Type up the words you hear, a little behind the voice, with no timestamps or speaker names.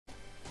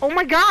Oh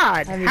my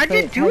god! How'd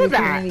you do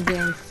that?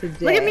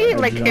 Look at me,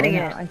 like, hitting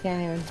it. I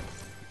can't even.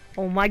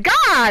 Oh my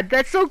god!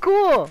 That's so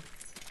cool!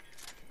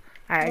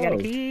 Alright, I got a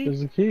key.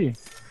 There's a key.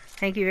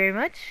 Thank you very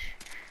much.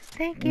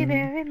 Thank you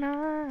very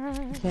much.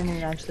 I can't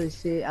even actually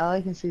see. All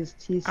I can see is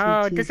TC.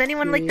 Oh, does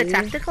anyone like the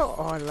tactical?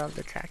 Oh, I love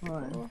the tactical.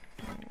 Oh,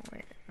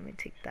 wait, let me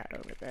take that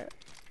over there.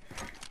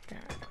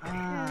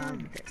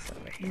 This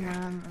over here.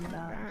 I'm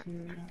about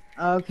to.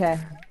 Okay.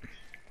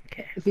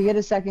 Okay. If you get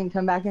a second,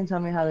 come back and tell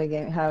me how the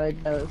game, how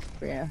it goes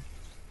for you.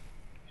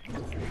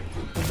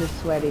 It's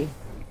just sweaty.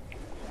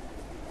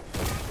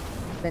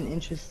 It's been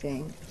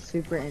interesting,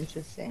 super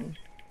interesting.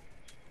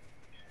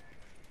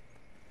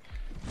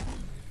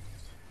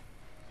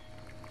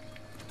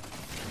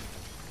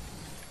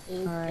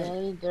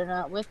 Alright. They're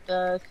not with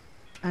us.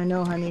 I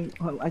know, honey.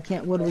 I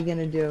can't. What are we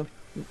gonna do?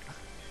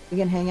 We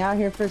can hang out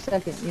here for a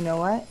second. You know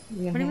what?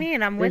 What do you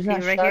mean? I'm with you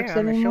right here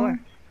on the shore.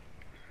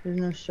 There's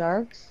no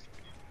sharks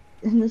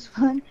in this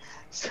one,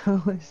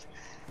 so it's.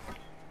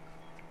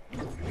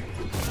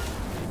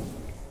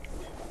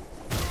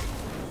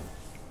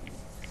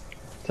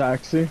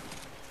 Taxi.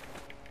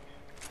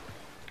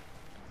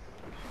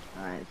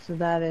 Alright, so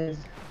that is.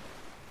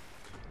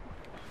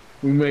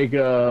 We make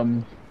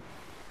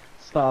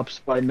stops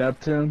by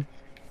Neptune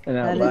and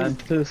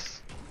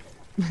Atlantis.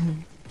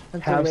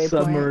 Half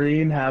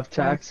submarine, half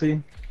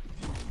taxi.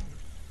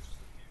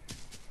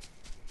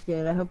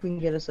 Good, I hope we can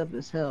get us up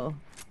this hill.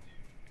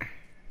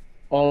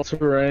 All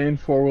terrain,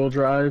 4-wheel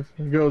drive.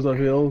 It goes up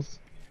hills.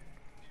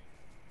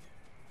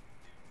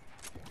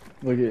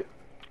 Look at.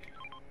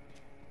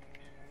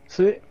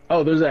 See?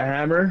 Oh, there's a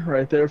hammer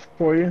right there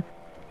for you.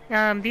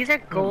 These are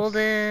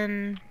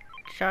golden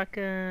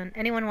shotgun.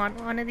 Anyone want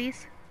one of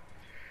these?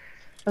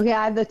 Okay,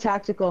 I have the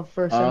tactical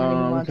first.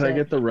 Can I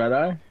get the red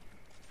eye?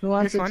 Who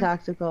wants the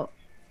tactical?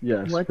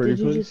 Yes. What did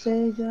you just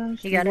say,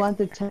 Josh? You want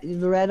the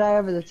red eye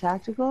over the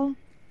tactical?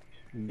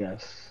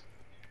 Yes.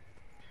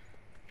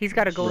 He's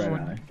got a gold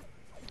one.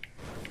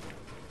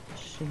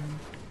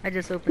 I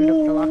just opened up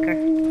the locker.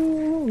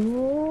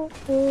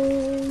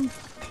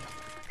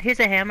 Here's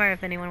a hammer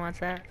if anyone wants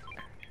that.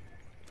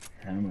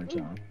 Hammer,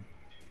 John.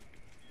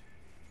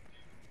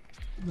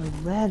 The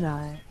red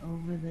eye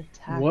over the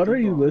tactical. What are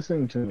you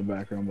listening to in the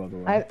background, by the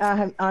way? I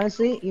have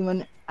honestly,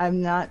 even I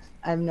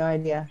have no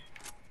idea.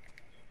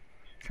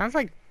 Sounds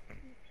like,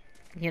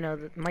 you know,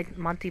 the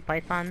Monty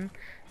Python,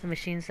 the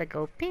machines that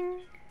go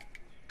ping.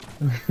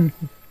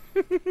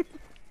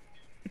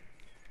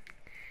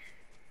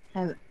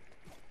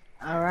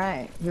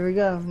 Alright, here we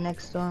go.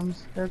 Next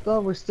storm's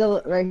circle. We're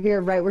still right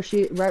here, right where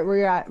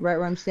you're at, right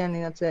where I'm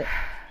standing. That's it.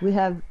 We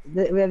have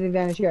the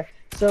advantage here.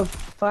 So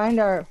find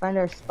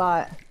our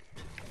spot.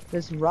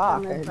 This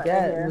rock, what is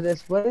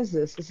this? What is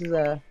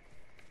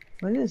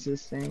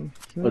this thing?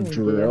 Can we a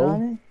drill? Get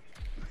on it?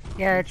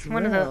 Yeah, it's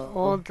one of the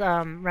old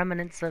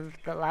remnants of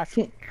the last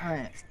two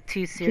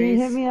series. Can you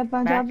hit me up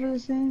on top of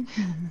this thing?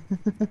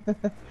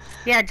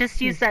 Yeah, just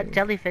use that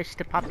jellyfish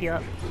to pop you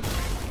up.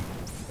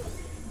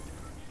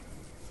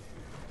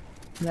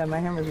 Yeah, my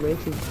hammer's way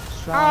too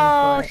strong.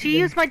 Oh, she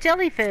used my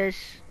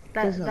jellyfish.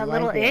 That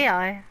little like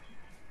AI.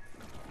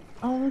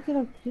 Oh, look at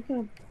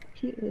how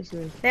cute this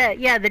is.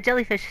 Yeah, the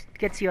jellyfish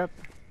gets you up.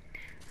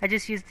 I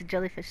just used the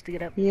jellyfish to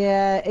get up.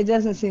 Yeah, it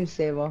doesn't seem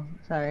stable.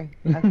 Sorry,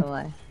 I have to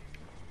lie.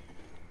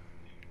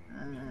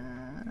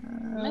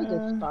 I'm in a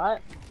good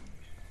spot.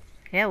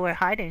 Yeah, we're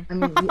hiding. I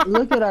mean,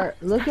 look at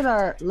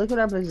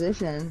our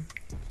position.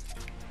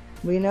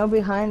 We know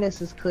behind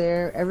us is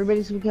clear.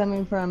 Everybody's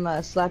coming from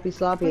Slappy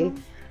Sloppy,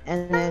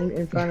 and then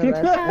in front of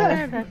us.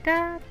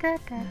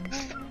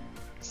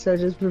 So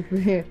just be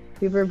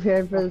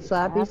prepared for the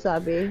Slappy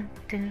Sloppy.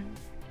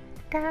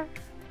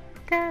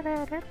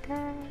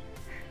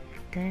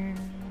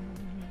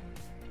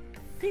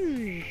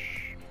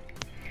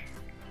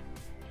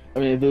 I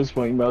mean, at this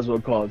point, you might as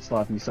well call it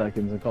sloppy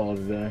seconds and call it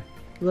a day.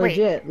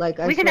 Legit, like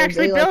we can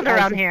actually build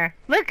around here.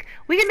 Look,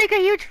 we can make a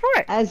huge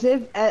fort. As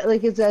if,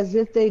 it's as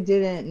if they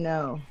didn't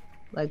know,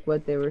 like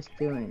what they were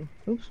doing.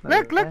 Oops.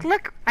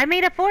 Look! I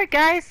made a fort,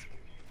 guys.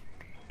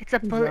 It's a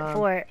bullet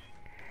fort.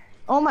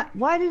 Oh my!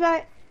 Why did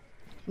I?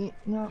 No,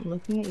 I'm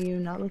looking at you,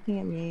 not looking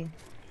at me.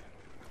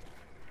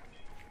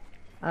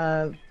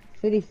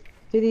 Fitty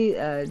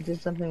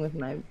did something with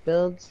my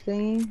builds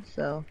thingy,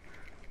 so.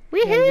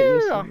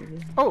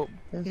 Weehoo! Oh,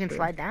 you can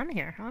slide down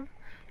here, huh?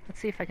 Let's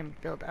see if I can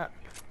build up.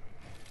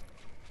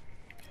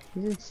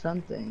 He did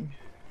something.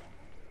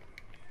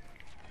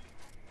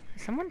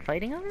 Is someone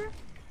fighting over there?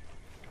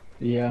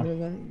 Yeah. They're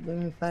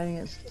gonna be fighting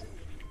us.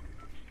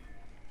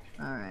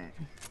 Alright.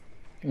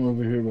 I'm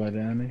over here by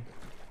Danny.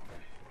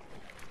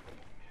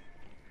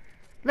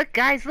 Look,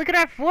 guys, look at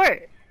our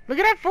fort! Look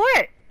at our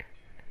fort!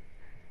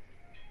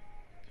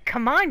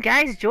 Come on,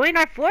 guys, join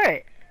our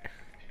fort!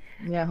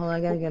 Yeah, hold on, I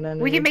gotta get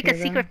under. We can make a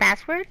secret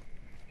password?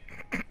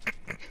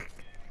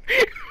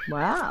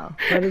 Wow,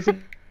 what is it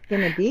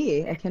gonna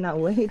be? I cannot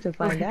wait to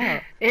find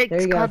out.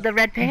 It's called the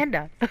Red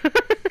Panda.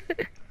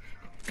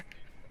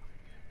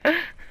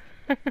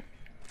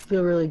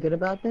 Feel really good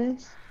about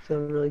this? Feel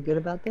really good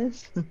about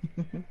this?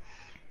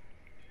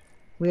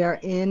 We are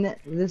in.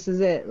 This is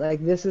it.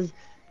 Like this is.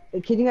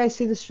 Can you guys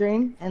see the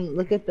stream and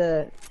look at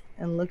the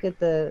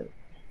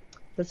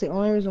That's the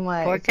only reason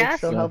why it's like,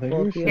 Forecast? so So I think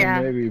helpful. we If you, should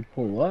Yeah. maybe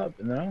pull up,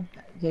 no?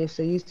 Okay,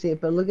 so you see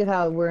it, but look at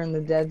how we're in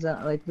the dead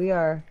zone. Like we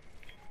are.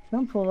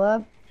 Don't pull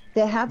up.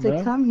 They have to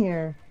No? come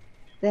here.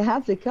 They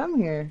have to come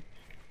here.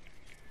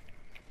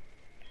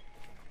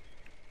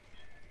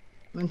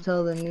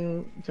 Until the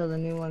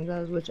new one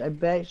goes, which I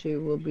bet you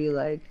will be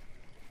like.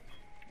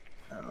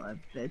 Oh, I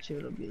bet you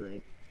it'll be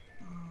like.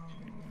 Oh,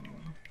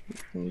 I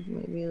think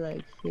maybe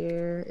like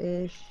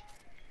here-ish.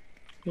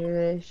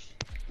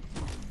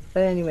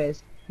 But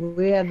anyways,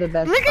 we have the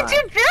best. Look at spot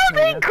you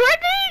building, right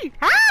Courtney!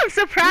 Ah, I'm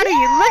so proud of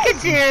you. Look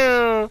at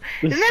you.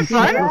 Isn't it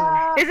fun?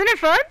 Yeah. Isn't it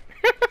fun?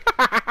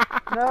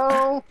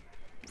 No.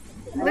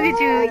 Look at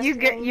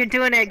you. You're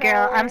doing it,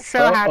 girl. I'm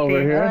so Oh, happy.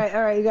 over here.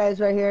 All right, you guys,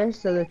 right here.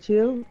 So the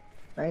two,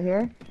 right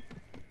here.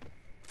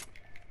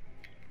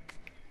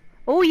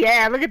 Oh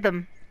yeah, look at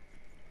them.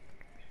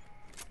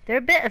 They're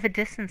a bit of a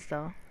distance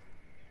though.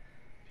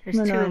 There's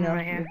No, two no, I of them know.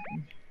 right here.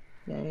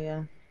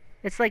 Yeah.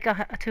 It's like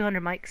a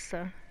 200 mics,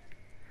 so.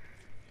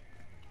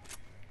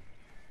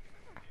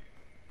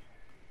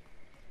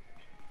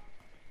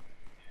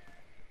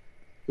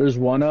 There's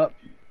one up.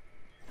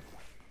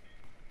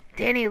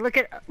 Danny, look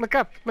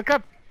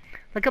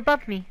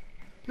above me.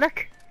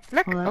 Look,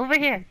 Hold on. over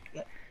here.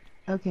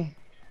 Okay.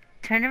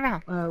 Turn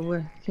around,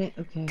 Okay.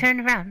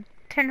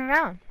 turn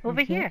around,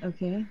 over Okay, here.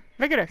 Okay.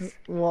 Look at us.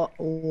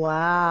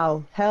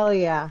 Wow. Hell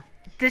yeah.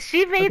 Did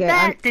she make Okay,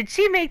 that? I'm- Did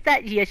she make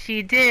that? Yes,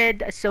 she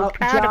did. So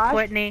proud of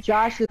Courtney.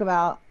 Josh, look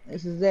about.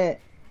 This is it.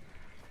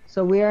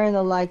 So we are in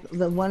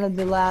the one of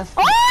the last.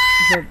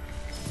 Oh!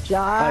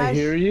 Josh.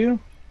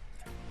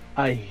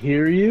 I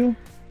hear you.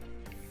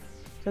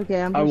 It's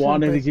okay. I'm I just gonna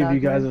wanted put to this give out you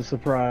guys there. a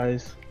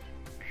surprise.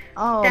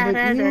 Oh, Da, but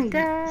da, you,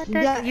 da,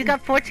 da, yeah, You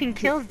got 14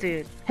 kills,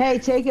 dude. Hey,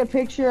 take a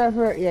picture of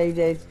her. Yeah, you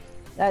did.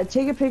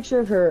 Take a picture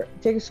of her.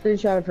 Take a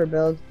screenshot of her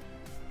build.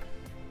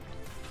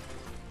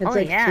 It's Oh,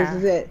 like, yeah. This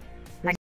is it.